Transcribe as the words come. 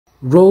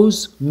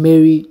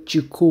Rosemary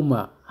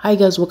Chukuma. Hi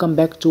guys, welcome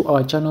back to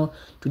our channel.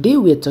 Today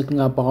we are talking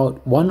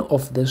about one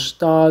of the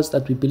stars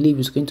that we believe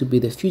is going to be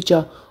the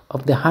future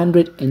of the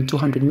 100 and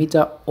 200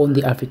 meter on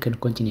the African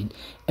continent,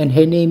 and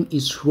her name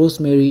is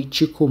Rosemary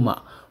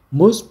Chukuma.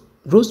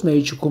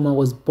 Rosemary Chukuma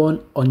was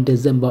born on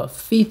December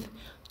 5th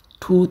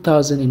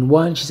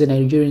 2001. She's a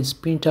Nigerian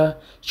sprinter.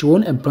 She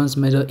won a bronze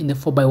medal in the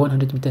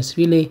 4x100 meters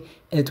relay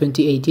in the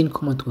 2018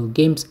 Commonwealth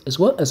Games, as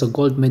well as a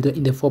gold medal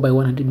in the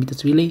 4x100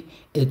 meters relay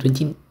in the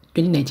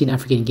 2019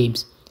 African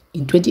Games.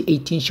 In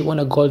 2018, she won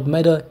a gold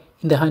medal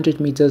in the 100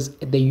 meters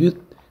at the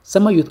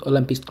Summer Youth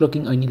Olympics,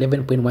 clocking on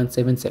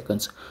 11.17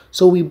 seconds.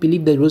 So we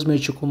believe that Rosemary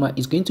Chukuma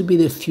is going to be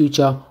the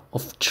future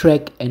of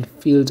track and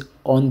field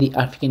on the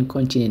African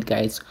continent,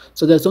 guys.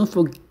 So guys, don't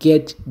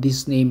forget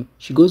this name.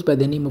 She goes by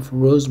the name of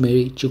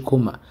Rosemary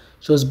Chukuma.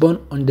 She was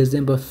born on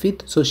December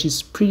 5th, so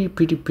she's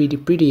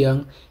pretty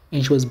young,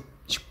 and she was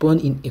born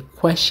in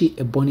Ekwashi,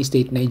 Ebonyi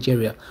State,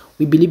 Nigeria.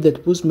 We believe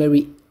that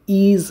Rosemary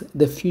is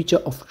the future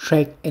of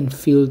track and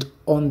field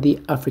on the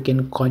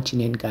African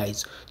continent,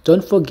 guys.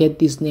 Don't forget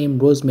this name,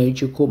 Rosemary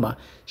Chukuma.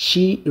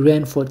 She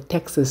ran for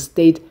Texas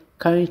State.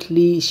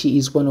 Currently, she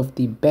is one of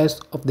the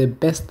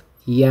best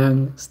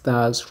young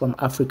stars from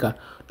Africa.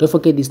 Don't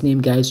forget this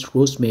name, guys,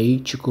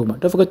 Rosemary Chukuma.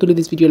 Don't forget to leave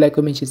this video, like,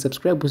 comment, share,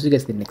 subscribe. We'll see you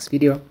guys in the next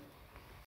video.